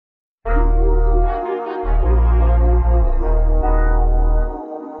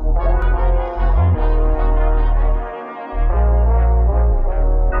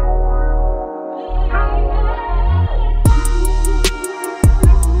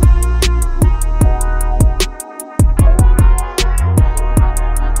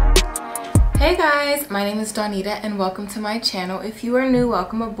name is Donita and welcome to my channel. If you are new,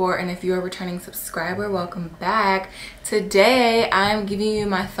 welcome aboard, and if you are a returning subscriber, welcome back. Today I'm giving you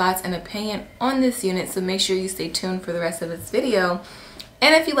my thoughts and opinion on this unit, so make sure you stay tuned for the rest of this video.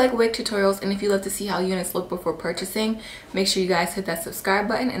 And if you like wig tutorials and if you love to see how units look before purchasing, make sure you guys hit that subscribe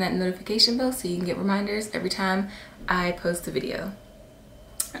button and that notification bell so you can get reminders every time I post a video.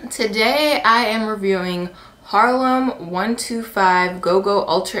 Today I am reviewing Harlem 125 Gogo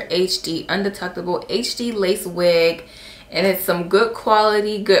Ultra HD Undetectable HD Lace Wig, and it's some good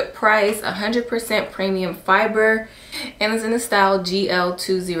quality, good price, 100% premium fiber, and it's in the style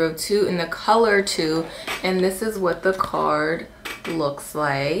GL202 in the color 2, and this is what the card looks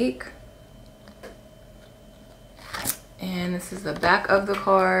like. And this is the back of the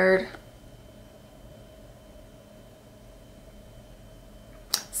card.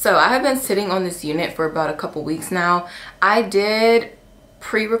 So I have been sitting on this unit for about a couple weeks now. I did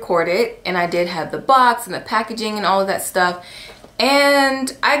pre-record it and I did have the box and the packaging and all of that stuff.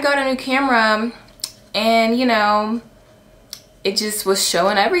 And I got a new camera and you know, it just was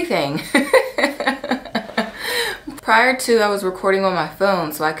showing everything. Prior to, I was recording on my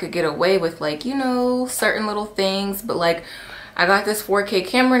phone so I could get away with, like, you know, certain little things, but like I got this 4K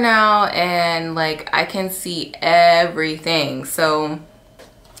camera now and like I can see everything. So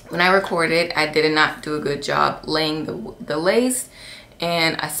when I recorded, I did not do a good job laying the lace,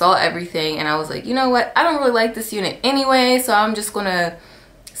 and I saw everything and I was like, you know what, I don't really like this unit anyway, so I'm just gonna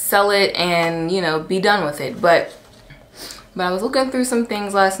sell it and, you know, be done with it. But I was looking through some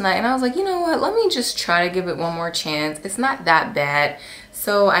things last night and I was like, you know what, let me just try to give it one more chance. It's not that bad,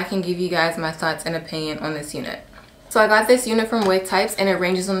 so I can give you guys my thoughts and opinion on this unit. So I got this unit from Wig Types and it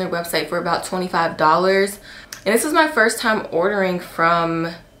ranges on their website for about $25. And this is my first time ordering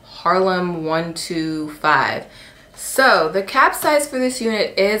from Harlem 125. So the cap size for this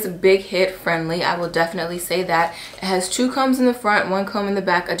unit is big hit friendly. I will definitely say that. It has 2 combs in the front, 1 comb in the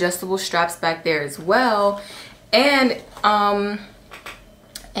back, adjustable straps back there as well. And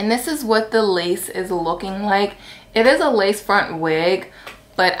this is what the lace is looking like. It is a lace front wig,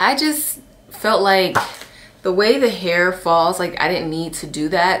 but I just felt like the way the hair falls, like I didn't need to do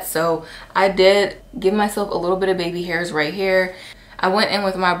that. So I did give myself a little bit of baby hairs right here. I went in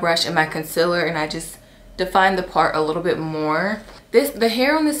with my brush and my concealer and I just defined the part a little bit more. The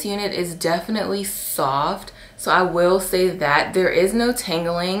hair on this unit is definitely soft, so I will say that. There is no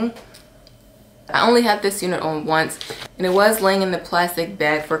tangling. I only had this unit on once and it was laying in the plastic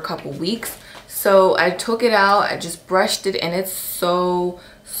bag for a couple weeks. So I took it out, I just brushed it, and it's so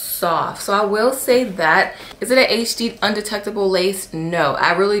soft. So I will say that. Is it an HD undetectable lace? No,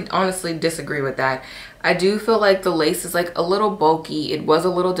 I really honestly disagree with that. I do feel like the lace is like a little bulky. It was a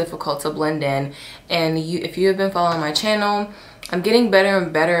little difficult to blend in, and if you have been following my channel, I'm getting better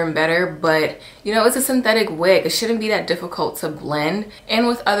and better and better, but you know, it's a synthetic wig. It shouldn't be that difficult to blend. And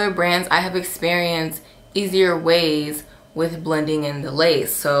with other brands, I have experienced easier ways with blending in the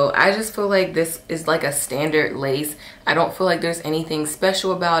lace. So I just feel like this is like a standard lace. I don't feel like there's anything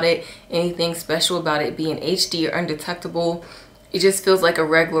special about it, being HD or undetectable. It just feels like a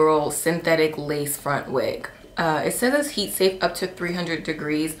regular old synthetic lace front wig. It says it's heat safe up to 300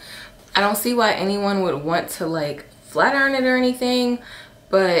 degrees. I don't see why anyone would want to like flat iron it or anything,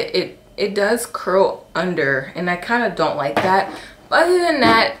 but it does curl under and I kind of don't like that. But other than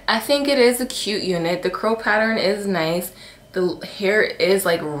that, I think it is a cute unit. The curl pattern is nice. The hair is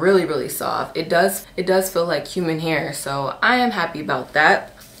like really soft. It does feel like human hair, so I am happy about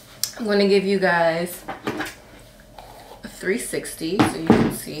that. I'm going to give you guys 360 so you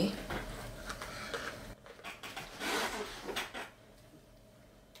can see.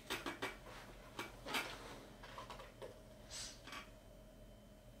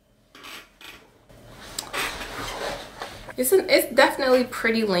 It's definitely a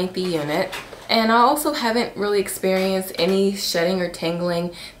pretty lengthy unit, and I also haven't really experienced any shedding or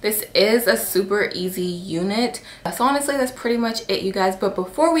tangling. This is a super easy unit. So honestly, that's pretty much it, you guys. But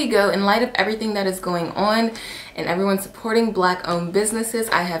before we go, in light of everything that is going on and everyone supporting Black-owned businesses,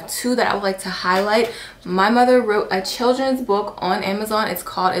 I have 2 that I would like to highlight. My mother wrote a children's book on Amazon. It's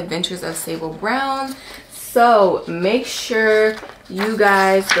called Adventures of Sable Brown. So make sure you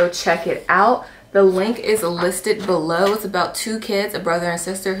guys go check it out. The link is listed below. It's about 2 kids, a brother and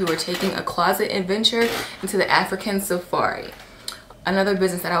sister, who are taking a closet adventure into the African safari. Another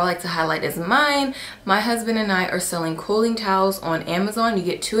business that I would like to highlight is mine. My husband and I are selling cooling towels on Amazon. You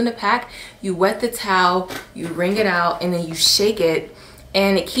get 2 in a pack. You wet the towel, you wring it out, and then you shake it,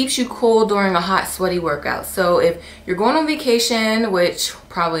 and it keeps you cool during a hot, sweaty workout. So if you're going on vacation, which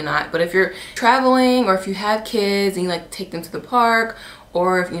probably not, but if you're traveling or if you have kids and you like to take them to the park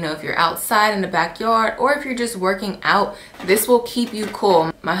or if, you know, if you're outside in the backyard, or if you're just working out, this will keep you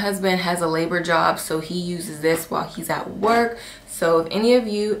cool. My husband has a labor job, so he uses this while he's at work. So if any of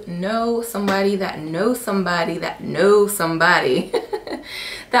you know somebody that knows somebody that knows somebody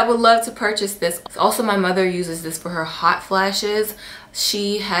that would love to purchase this. Also, my mother uses this for her hot flashes.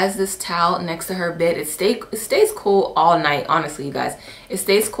 She has this towel next to her bed. It stays cool all night, honestly, you guys. It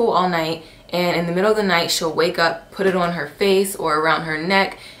stays cool all night, and in the middle of the night, she'll wake up, put it on her face or around her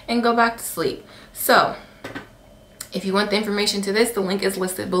neck, and go back to sleep. So if you want the information to this, the link is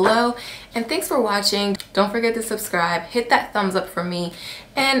listed below. And thanks for watching. Don't forget to subscribe, hit that thumbs up for me,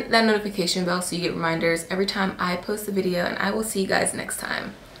 and that notification bell so you get reminders every time I post a video, and I will see you guys next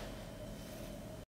time.